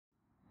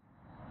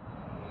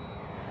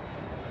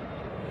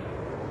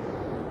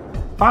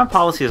Foreign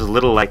policy is a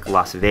little like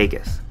Las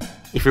Vegas.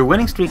 If your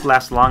winning streak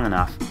lasts long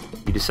enough,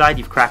 you decide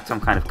you've cracked some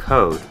kind of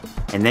code,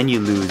 and then you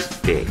lose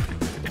big.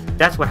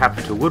 That's what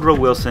happened to Woodrow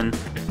Wilson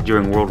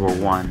during World War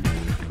I,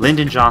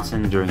 Lyndon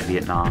Johnson during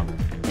Vietnam,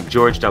 and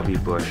George W.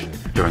 Bush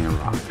during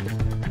Iraq.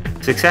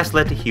 Success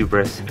led to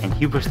hubris, and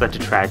hubris led to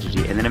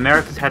tragedy, and then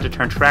Americans had to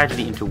turn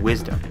tragedy into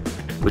wisdom,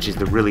 which is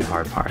the really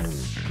hard part.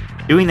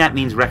 Doing that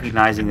means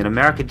recognizing that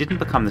America didn't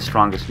become the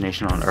strongest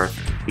nation on earth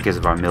because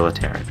of our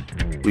military.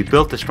 We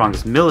built the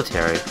strongest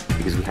military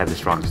because we had the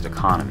strongest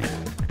economy.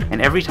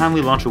 And every time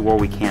we launch a war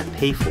we can't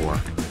pay for,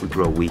 we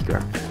grow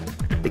weaker.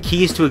 The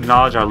key is to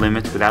acknowledge our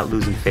limits without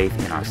losing faith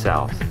in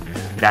ourselves.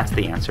 That's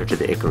the answer to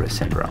the Icarus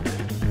Syndrome.